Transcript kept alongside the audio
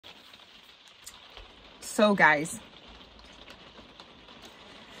So guys,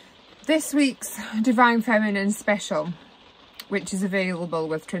 this week's Divine Feminine special, which is available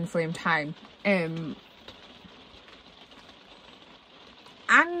with Twin Flame Time, and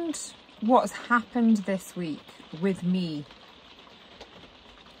what's happened this week with me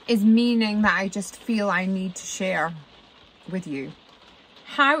is meaning that I just feel I need to share with you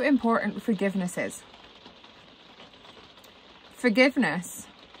how important forgiveness is. Forgiveness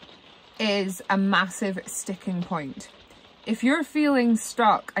is a massive sticking point. If you're feeling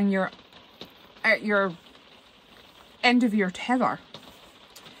stuck and you're at your end of your tether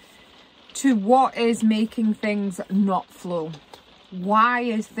to what is making things not flow, why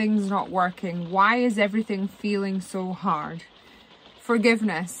is things not working, why is everything feeling so hard,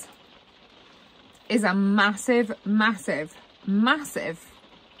 forgiveness is a massive, massive, massive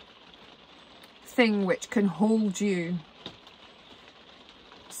thing which can hold you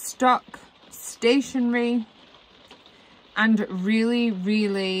stuck, stationary, and really,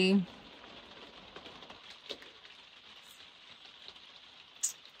 really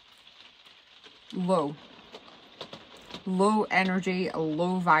low energy,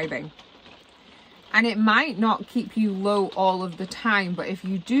 low vibing. And it might not keep you low all of the time, but if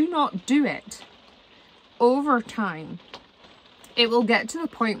you do not do it over time, it will get to the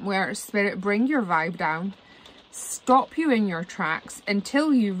point where spirit bring your vibe down, stop you in your tracks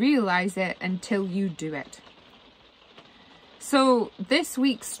until you realize it, until you do it. So this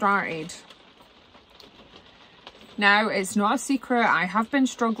week started. Now, it's not a secret, I have been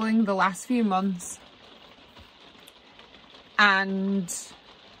struggling the last few months and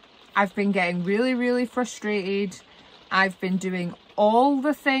I've been getting really, really frustrated. I've been doing all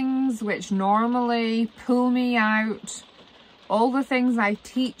the things which normally pull me out, all the things I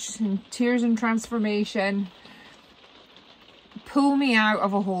teach in Tears and Transformation, pull me out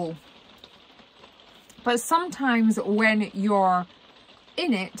of a hole. But sometimes when you're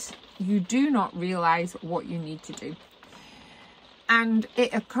in it, you do not realize what you need to do. And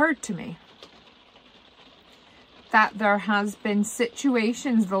it occurred to me that there has been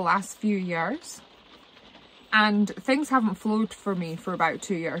situations the last few years and things haven't flowed for me for about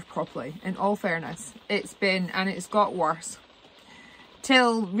 2 years properly. In all fairness, it's got worse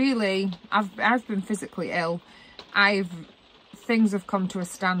till really I've been physically ill. Things have come to a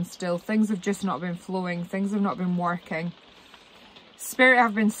standstill. Things have just not been flowing. Things have not been working. Spirit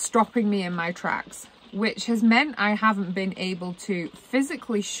have been stopping me in my tracks, which has meant I haven't been able to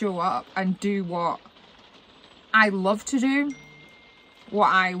physically show up and do what I love to do,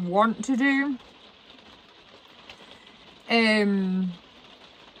 what I want to do. And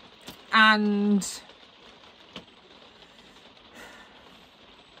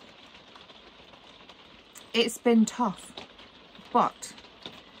it's been tough. But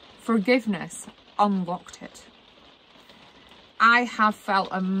forgiveness unlocked it. I have felt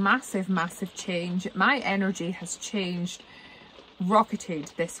a massive, massive change. My energy has changed,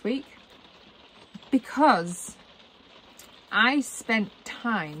 rocketed this week because I spent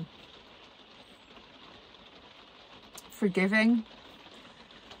time forgiving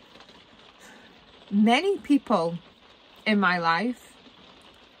many people in my life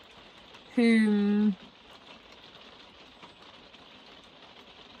whom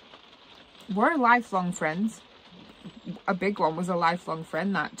were lifelong friends. A big one was a lifelong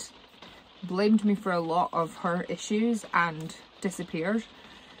friend that blamed me for a lot of her issues and disappeared.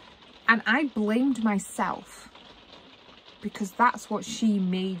 And I blamed myself because that's what she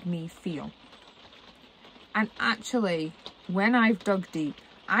made me feel. And actually, when I've dug deep,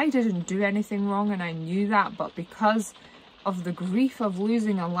 I didn't do anything wrong and I knew that, but because of the grief of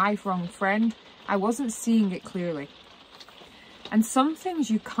losing a lifelong friend, I wasn't seeing it clearly. And some things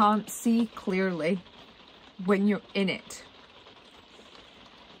you can't see clearly when you're in it.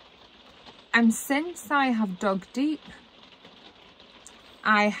 And since I have dug deep,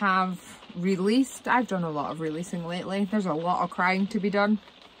 I have released. I've done a lot of releasing lately. There's a lot of crying to be done.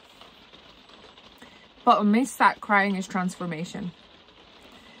 But amidst that crying is transformation.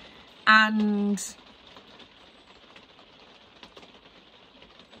 And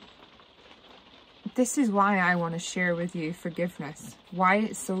this is why I want to share with you forgiveness, why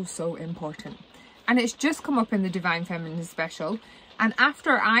it's so important. And it's just come up in the Divine Feminine special, and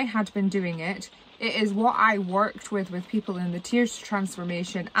after I had been doing it, it is what I worked with people in the Tears to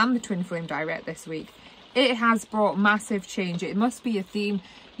Transformation and the Twin Flame Direct this week. It has brought massive change. It must be a theme.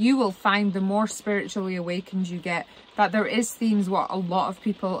 You will find the more spiritually awakened you get, that there is themes what a lot of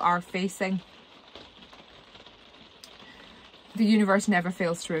people are facing. The universe never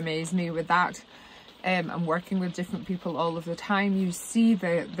fails to amaze me with that. I'm working with different people all of the time. You see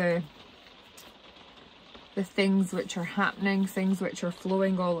the the things which are happening, things which are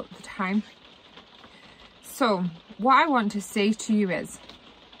flowing all at the time. So what I want to say to you is,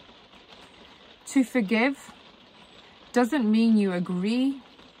 to forgive doesn't mean you agree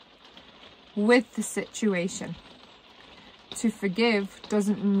with the situation. To forgive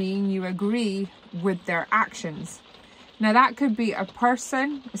doesn't mean you agree with their actions. Now that could be a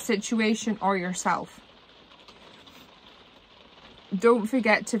person, a situation, or yourself. Don't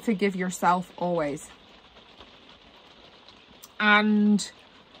forget to forgive yourself always. And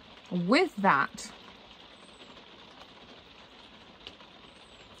with that,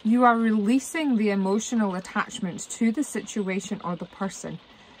 you are releasing the emotional attachment to the situation or the person,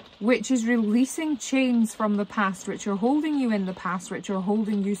 which is releasing chains from the past, which are holding you in the past, which are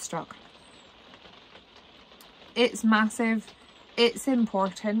holding you stuck. It's massive. It's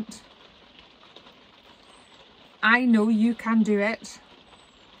important. I know you can do it.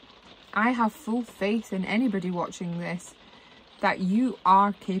 I have full faith in anybody watching this that you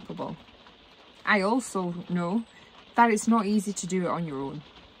are capable. I also know that it's not easy to do it on your own.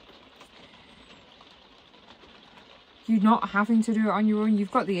 You're not having to do it on your own.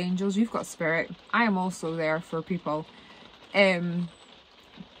 You've got the angels, you've got spirit. I am also there for people.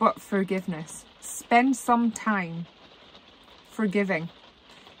 But forgiveness. Spend some time forgiving.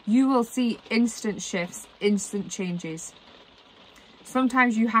 You will see instant shifts, instant changes.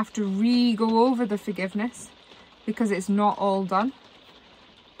 Sometimes you have to go over the forgiveness because it's not all done,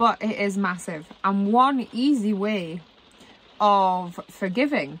 but it is massive. And one easy way of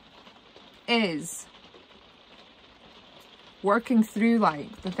forgiving is working through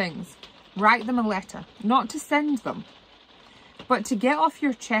like the things. Write them a letter, not to send them, but to get off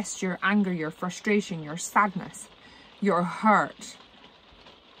your chest your anger, your frustration, your sadness, your hurt,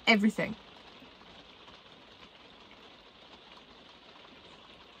 everything.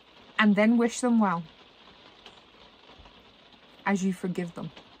 And then wish them well as you forgive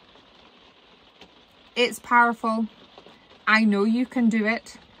them. It's powerful. I know you can do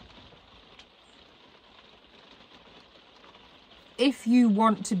it. If you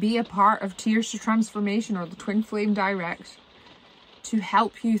want to be a part of Tears to Transformation or the Twin Flame Direct, to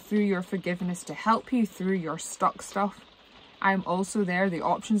help you through your forgiveness, to help you through your stuck stuff, I'm also there. The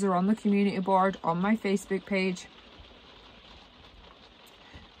options are on the community board, on my Facebook page.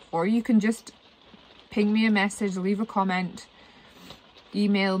 Or you can just ping me a message, leave a comment,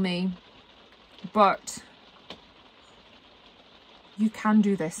 email me. But you can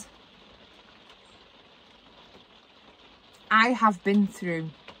do this. I have been through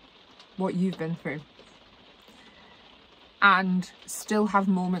what you've been through. And still have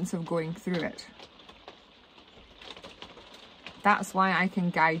moments of going through it. That's why I can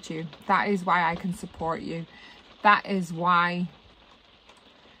guide you. That is why I can support you. That is why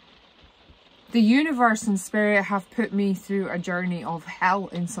the universe and spirit have put me through a journey of hell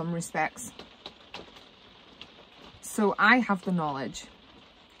in some respects. So I have the knowledge.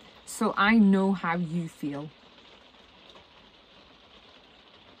 So I know how you feel.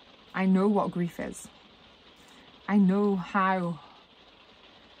 I know what grief is. I know how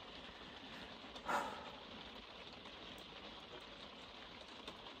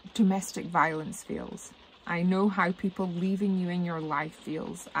domestic violence feels. I know how people leaving you in your life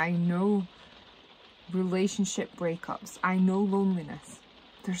feels. I know relationship breakups. I know loneliness.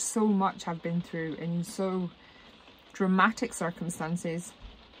 There's so much I've been through in so dramatic circumstances.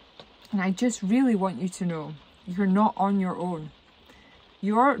 And I just really want you to know you're not on your own.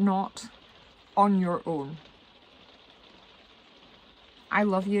 You're not on your own. I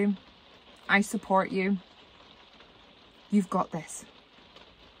love you. I support you. You've got this.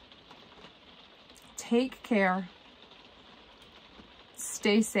 Take care.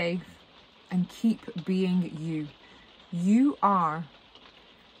 Stay safe. And keep being you. You are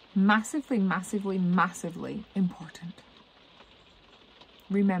massively, massively, massively important.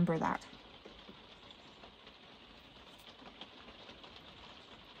 Remember that.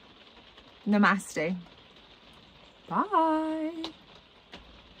 Namaste. Bye.